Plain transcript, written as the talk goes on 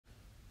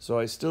So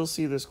I still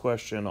see this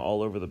question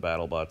all over the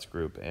Battlebots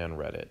group and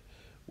Reddit,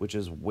 which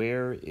is,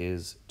 where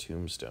is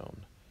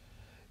Tombstone?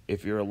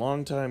 If you're a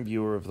longtime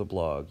viewer of the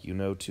blog, you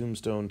know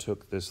Tombstone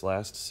took this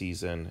last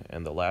season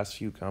and the last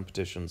few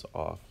competitions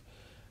off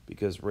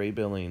because Ray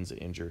Billings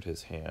injured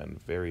his hand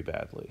very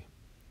badly.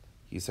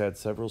 He's had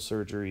several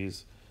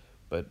surgeries,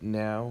 but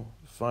now,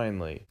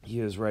 finally, he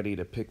is ready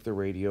to pick the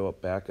radio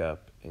back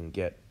up and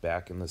get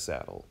back in the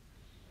saddle.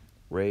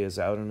 Ray is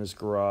out in his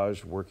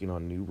garage working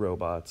on new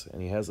robots,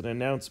 and he has an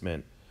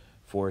announcement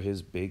for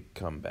his big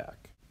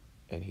comeback.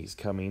 And he's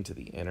coming to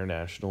the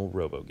International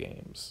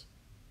RoboGames.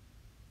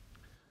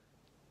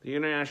 The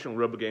International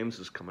RoboGames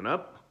is coming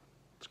up.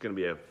 It's going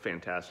to be a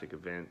fantastic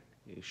event.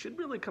 You should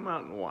really come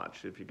out and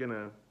watch. If you're going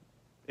to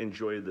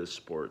enjoy this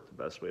sport,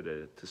 the best way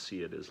to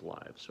see it is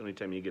live. So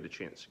anytime you get a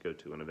chance to go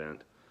to an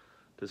event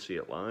to see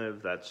it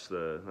live, that's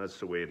the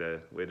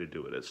way to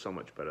do it. It's so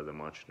much better than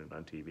watching it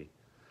on TV.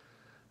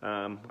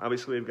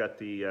 Obviously, we've got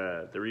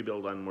the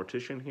rebuild on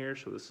Mortician here,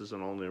 so this is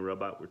an all-new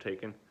robot we're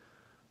taking.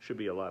 Should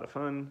be a lot of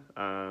fun.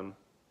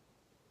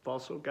 We've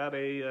also got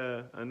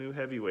a new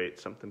heavyweight,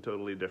 something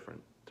totally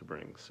different to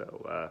bring.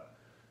 So,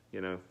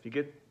 you know, if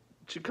you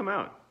should come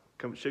out.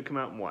 Should come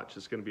out and watch.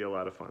 It's going to be a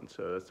lot of fun.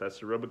 So that's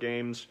the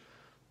RoboGames,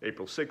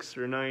 April 6th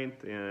through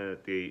 9th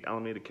at the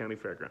Alameda County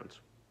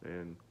Fairgrounds.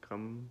 And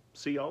come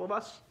see all of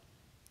us.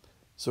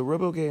 So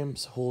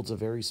RoboGames holds a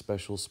very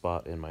special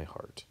spot in my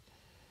heart.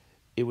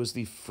 It was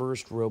the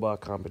first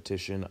robot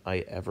competition I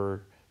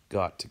ever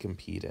got to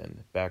compete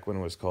in, back when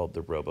it was called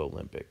the Robo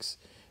Olympics.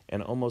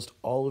 And almost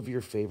all of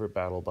your favorite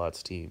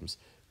BattleBots teams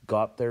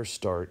got their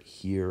start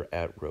here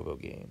at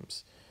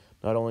RoboGames.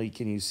 Not only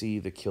can you see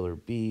the Killer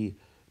Bee,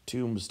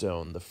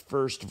 Tombstone, the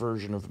first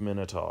version of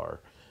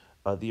Minotaur,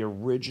 the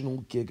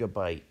original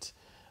Gigabyte,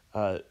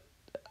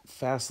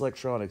 Fast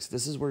Electronics.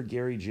 This is where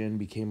Gary Jin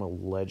became a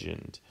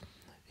legend.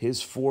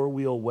 His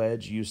four-wheel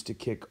wedge used to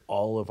kick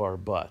all of our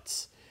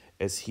butts,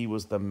 as he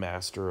was the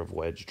master of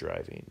wedge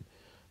driving.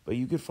 But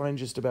you could find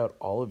just about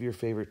all of your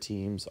favorite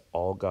teams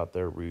all got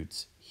their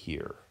roots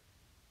here.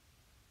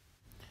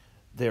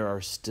 There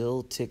are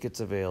still tickets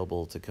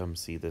available to come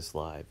see this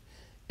live.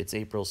 It's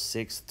April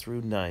 6th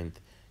through 9th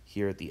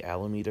here at the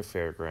Alameda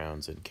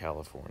Fairgrounds in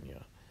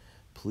California.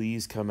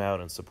 Please come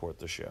out and support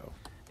the show.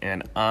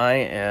 And I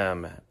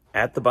am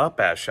at the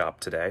BotBash shop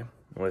today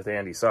with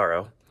Andy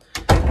Sauro.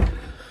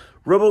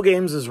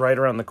 RoboGames is right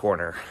around the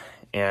corner,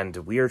 and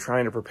we are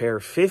trying to prepare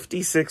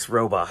 56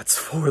 robots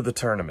for the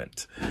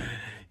tournament.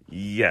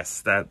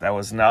 Yes, that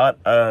was not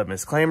a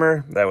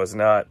misclaimer. That was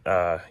not,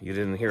 you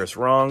didn't hear us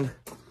wrong.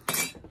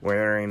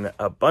 We're in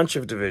a bunch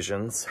of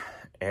divisions,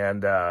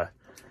 and to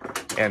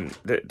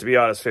be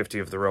honest, 50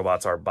 of the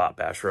robots are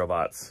BotBash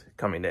robots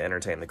coming to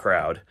entertain the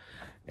crowd.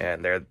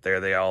 And there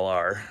they all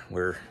are.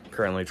 We're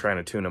currently trying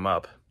to tune them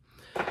up.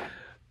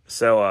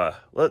 So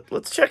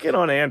let's check in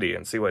on Andy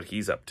and see what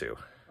he's up to.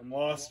 I'm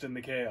lost in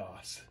the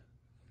chaos.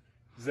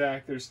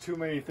 Zach, there's too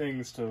many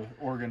things to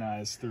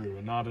organize through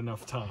and not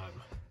enough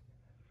time.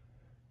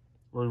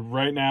 We're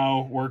right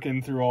now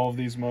working through all of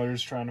these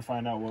motors, trying to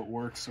find out what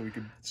works so we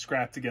could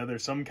scrap together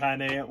some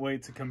kind of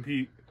Antweight to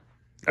compete.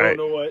 Don't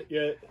know what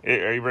yet.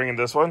 Are you bringing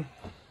this one?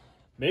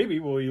 Maybe.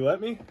 Will you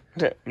let me?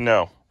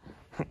 No.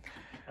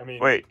 I mean,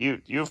 wait,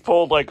 you've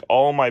pulled like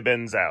all my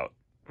bins out.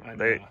 I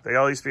know. They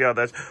all used to be out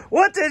there.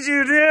 What did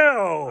you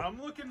do?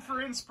 I'm looking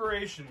for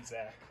inspiration,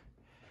 Zach.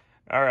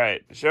 All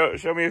right, show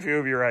me a few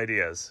of your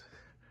ideas.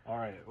 All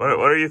right. What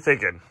are you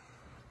thinking?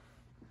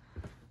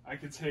 I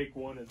could take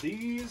one of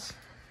these,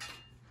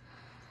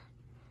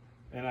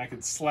 and I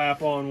could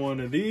slap on one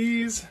of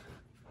these,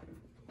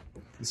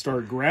 and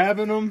start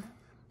grabbing them.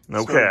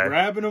 Okay. Start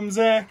grabbing them,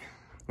 Zach.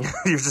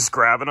 You're just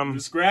grabbing them?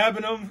 Just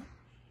grabbing them.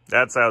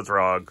 That sounds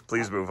wrong.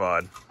 Please move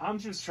on. I'm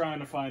just trying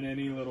to find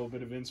any little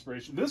bit of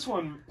inspiration. This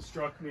one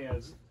struck me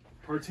as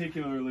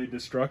particularly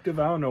destructive.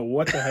 I don't know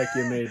what the heck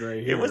you made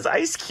right here. It was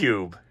Ice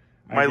Cube.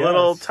 My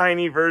little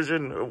tiny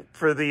version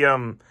for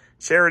the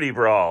charity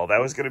brawl.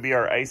 That was going to be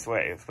our ice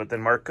wave, but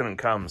then Mark couldn't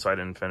come, so I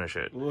didn't finish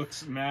it.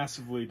 Looks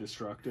massively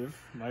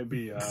destructive. Might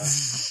be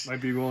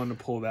willing to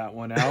pull that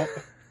one out.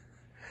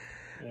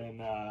 And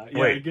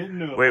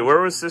yeah, wait, where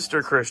was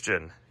Sister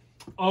Christian?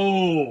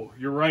 Oh,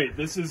 you're right.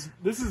 This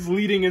is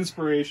leading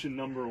inspiration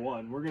number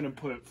one. We're gonna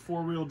put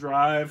four-wheel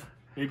drive,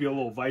 maybe a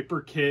little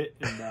Viper kit,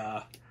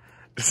 and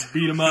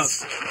beat them up.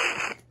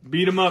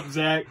 Beat them up,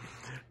 Zach.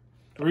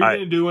 What are you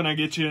gonna do when I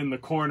get you in the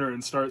corner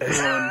and start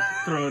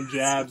throwing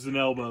jabs and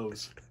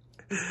elbows?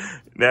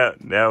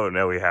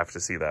 Now we have to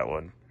see that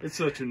one. It's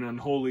such an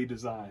unholy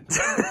design.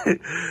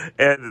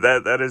 And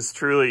that is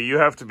truly, you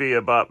have to be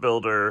a bot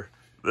builder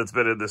that's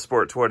been in the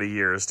sport 20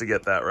 years to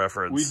get that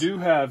reference. We do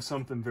have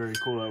something very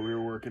cool that we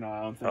were working on.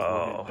 I don't think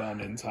we'll get done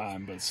in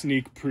time, but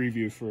sneak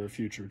preview for a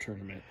future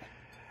tournament.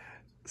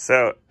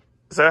 So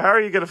how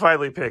are you going to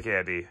finally pick,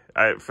 Andy?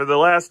 For the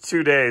last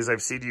 2 days,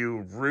 I've seen you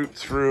root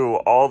through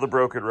all the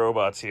broken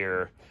robots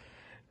here,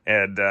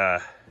 and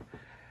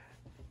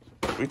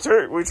we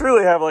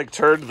truly have like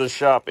turned the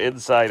shop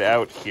inside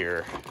out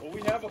here. Well,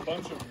 we have a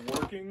bunch of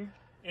working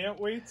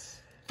Antweights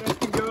that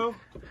can go.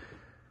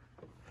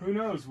 who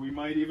knows? We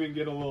might even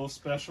get a little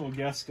special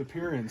guest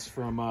appearance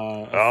from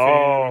a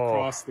fan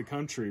across the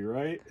country,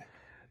 right?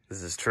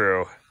 This is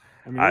true.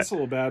 I mean, this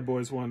little bad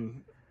boy's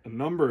won a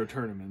number of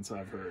tournaments,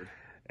 I've heard.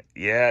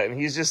 Yeah, and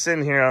he's just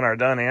sitting here on our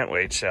done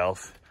Antweight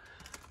shelf.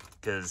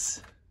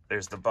 Because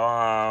there's the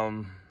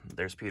bomb,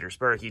 there's Peter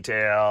Sparky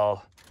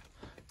Tail.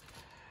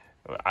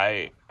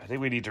 I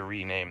think we need to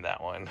rename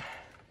that one.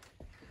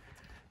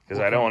 Because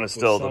I don't want to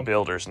steal the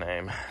builder's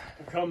name.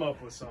 We'll come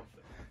up with something.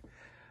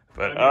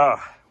 But,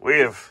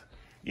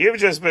 you've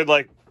just been,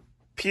 like,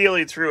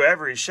 peeling through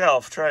every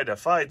shelf trying to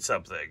find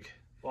something.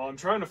 Well, I'm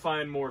trying to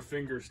find more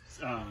finger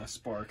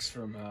sparks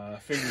from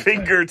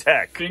Finger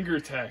Tech. Finger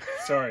Tech.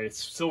 Sorry,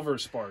 it's silver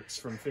sparks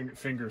from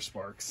Finger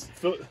Sparks.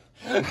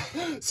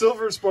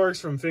 Silver sparks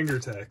from Finger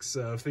Tech.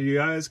 So if you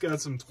guys got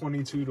some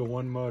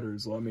 22-to-1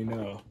 motors, let me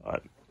know.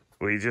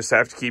 We just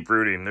have to keep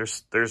rooting.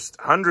 There's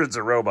hundreds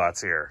of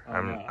robots here.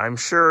 I'm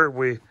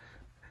sure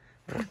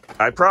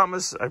I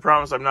promise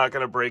I'm not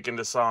going to break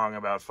into song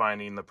about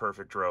finding the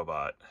perfect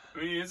robot. I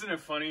mean, isn't it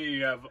funny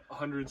you have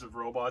hundreds of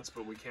robots,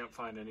 but we can't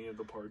find any of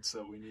the parts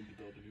that we need to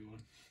build a new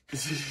one?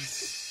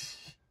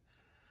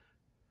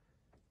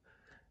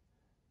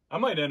 I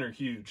might enter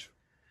huge.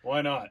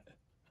 Why not?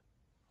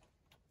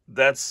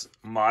 That's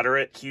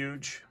moderate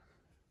huge.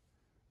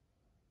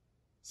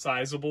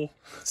 Sizable.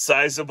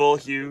 Sizable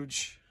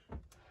huge.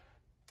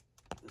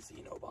 The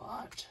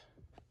Xenobot.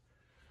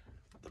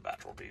 The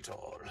Battle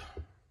Beetle.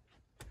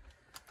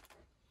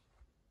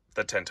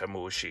 The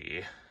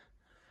Tentamushi.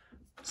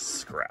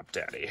 Scrap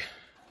Daddy.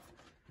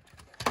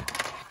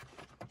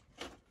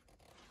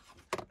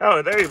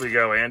 Oh, there we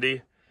go,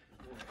 Andy.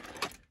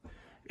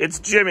 It's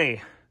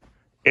Jimmy.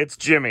 It's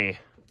Jimmy.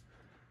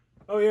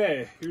 Oh,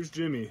 yeah. Here's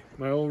Jimmy,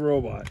 my old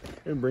robot.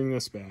 Here, bring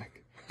this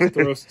back.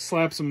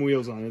 Slap some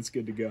wheels on it. It's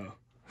good to go.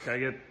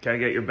 Can I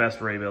get your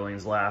best Ray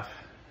Billings laugh?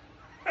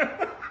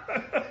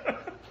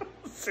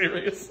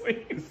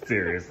 Seriously?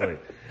 Seriously.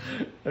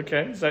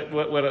 Okay. Is that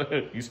what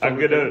you I'm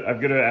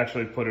gonna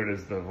actually put it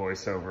as the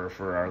voiceover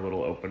for our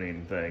little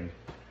opening thing.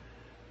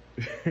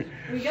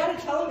 We gotta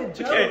tell him a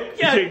joke. Okay.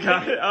 Yeah. You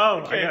got it?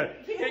 Oh, Okay.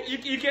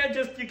 You can't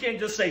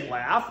just say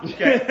laugh.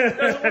 Okay. It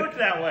doesn't work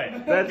that way.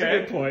 That's okay. a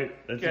good point.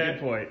 That's a good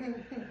point.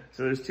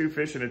 So there's two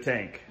fish in a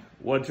tank.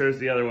 One turns to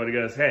the other one and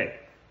goes, "Hey,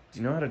 do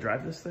you know how to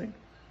drive this thing?"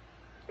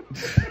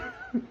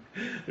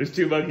 There's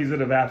two monkeys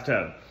in a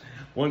bathtub.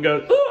 One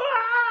goes,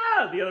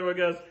 "Ah!" The other one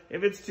goes,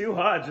 "If it's too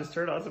hot, just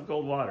turn on some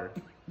cold water."